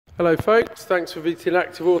Hello folks, thanks for visiting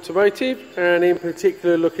Active Automotive, and in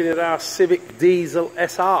particular looking at our Civic Diesel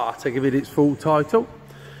SR to give it its full title.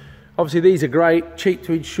 Obviously these are great, cheap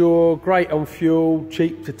to insure, great on fuel,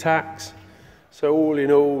 cheap to tax. So all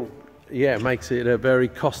in all, yeah, it makes it a very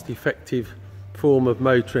cost-effective form of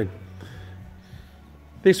motoring.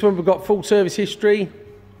 This one we've got full service history.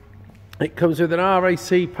 It comes with an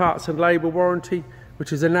RAC parts and labour warranty,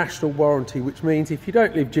 which is a national warranty, which means if you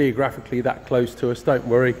don't live geographically that close to us, don't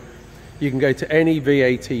worry. You can go to any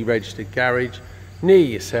VAT registered garage near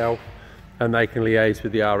yourself and they can liaise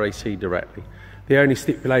with the RAC directly. The only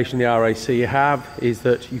stipulation the RAC have is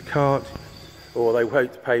that you can't, or they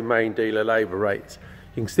won't pay main dealer labour rates.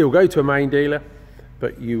 You can still go to a main dealer,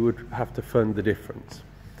 but you would have to fund the difference.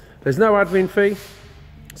 There's no admin fee,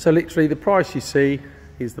 so literally the price you see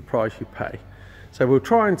is the price you pay. So we'll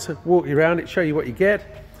try and walk you around it, show you what you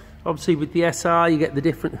get. Obviously with the SR you get the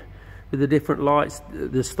different lights,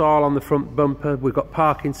 the style on the front bumper. We've got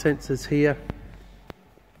parking sensors here.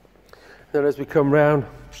 Then as we come round,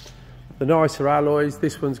 the nicer alloys.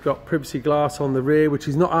 This one's got privacy glass on the rear, which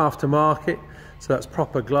is not aftermarket, so that's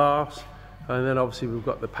proper glass. And then obviously we've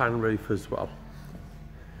got the pan roof as well.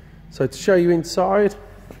 So to show you inside,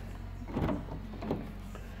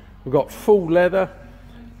 we've got full leather,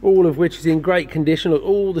 all of which is in great condition. Look,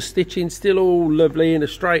 all the stitching still all lovely in a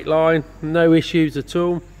straight line, no issues at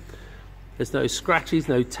all. There's no scratches,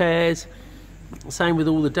 no tears. Same with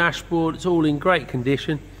all the dashboard, it's all in great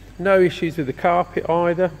condition. No issues with the carpet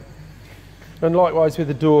either. And likewise with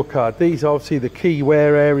the door card. These are obviously the key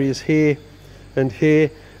wear areas here and here,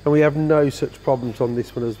 and we have no such problems on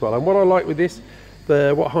this one as well. And what I like with this,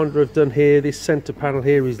 what Honda have done here, this centre panel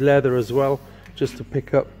here is leather as well, just to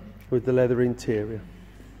pick up with the leather interior.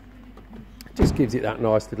 Just gives it that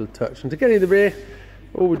nice little touch. And to get in the rear,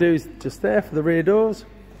 all we do is just there for the rear doors,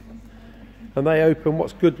 and they open.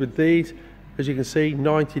 What's good with these, as you can see,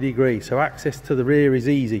 90 degrees, so access to the rear is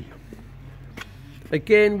easy.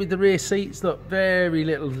 Again with the rear seats, look, very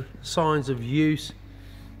little signs of use.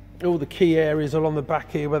 All the key areas are on the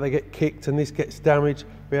back here where they get kicked and this gets damaged.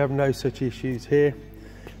 We have no such issues here.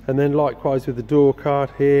 And then likewise with the door card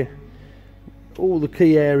here, all the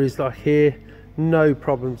key areas like here, no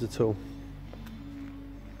problems at all.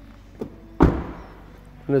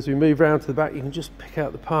 And as we move round to the back, you can just pick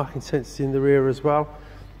out the parking sensors in the rear as well.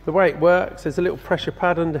 The way it works, there's a little pressure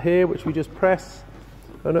pad under here which we just press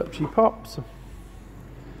and up she pops.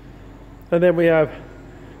 And then we have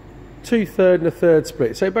 2/3 and a 1/3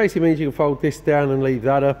 split. So it basically means you can fold this down and leave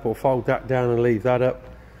that up, or fold that down and leave that up.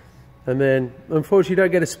 And then unfortunately you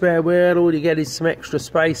don't get a spare wheel, all you get is some extra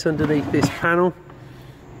space underneath this panel.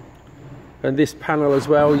 And this panel as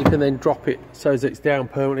well, you can then drop it so that it's down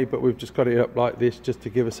permanently, but we've just got it up like this just to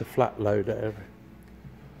give us a flat load area.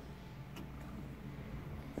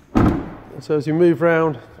 So as we move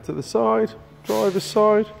round to the side, driver's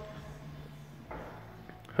side,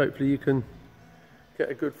 hopefully you can get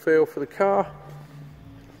a good feel for the car.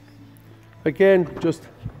 Again, just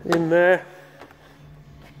in there.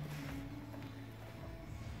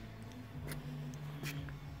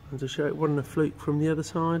 And to show it wasn't a fluke from the other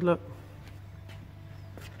side, look.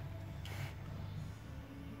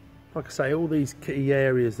 Like I say, all these key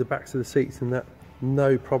areas, the backs of the seats and that,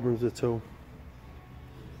 no problems at all.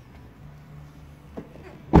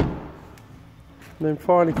 And then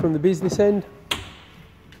finally from the business end.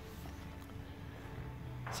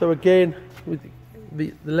 So again, with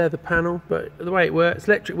the leather panel, but the way it works,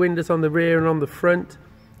 electric windows on the rear and on the front,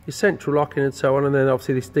 your central locking and so on, and then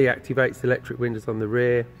obviously this deactivates the electric windows on the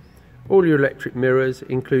rear. All your electric mirrors,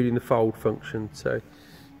 including the fold function. So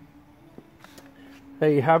there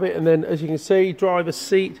you have it. And then as you can see, driver's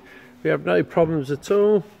seat, we have no problems at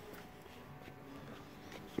all.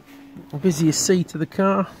 Busiest seat of the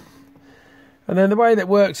car. And then the way that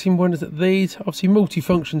works in one is that these, obviously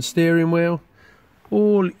multi-function steering wheel.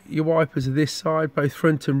 All your wipers are this side, both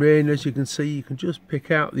front and rear, and as you can see, you can just pick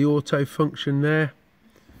out the auto function there.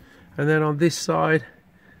 And then on this side,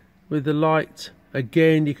 with the light,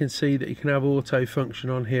 again, you can see that you can have auto function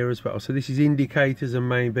on here as well. So this is indicators and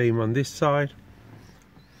main beam on this side.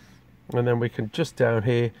 And then we can, just down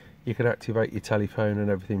here, you can activate your telephone and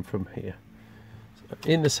everything from here. So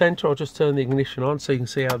in the centre, I'll just turn the ignition on so you can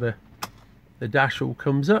see how the dash all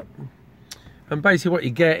comes up. And basically what you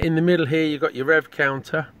get in the middle here, you've got your rev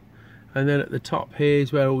counter, and then at the top here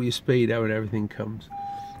is where all your speedo and everything comes.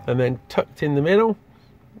 And then tucked in the middle,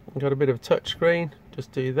 you've got a bit of a touch screen,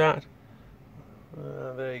 just do that.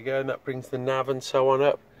 There you go, and that brings the nav and so on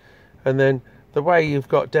up. And then the way you've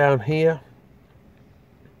got down here,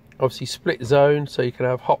 obviously split zone, so you can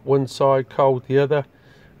have hot one side, cold the other.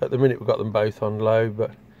 At the minute we've got them both on low,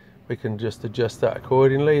 but we can just adjust that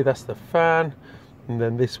accordingly. That's the fan, and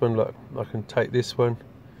then this one, look, I can take this one,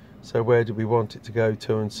 so where do we want it to go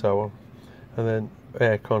to, and so on. And then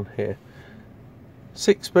aircon here,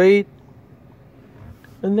 6-speed,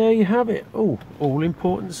 and there you have it. Oh, all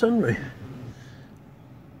important sunroof.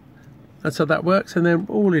 That's how that works. And then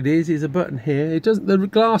all it is a button here. It doesn't, the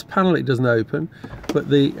glass panel, it doesn't open, but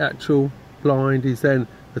the actual blind is then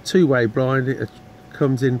a two-way blind. It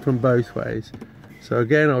comes in from both ways. So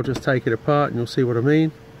again, I'll just take it apart and you'll see what I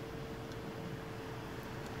mean.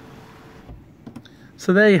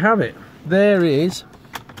 So there you have it. There is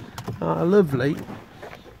a lovely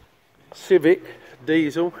Civic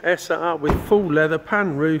diesel SR with full leather,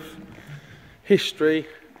 pan roof, history.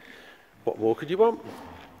 What more could you want?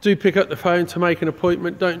 Do pick up the phone to make an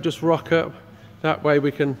appointment. Don't just rock up. That way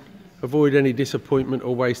we can avoid any disappointment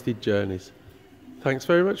or wasted journeys. Thanks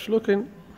very much for looking.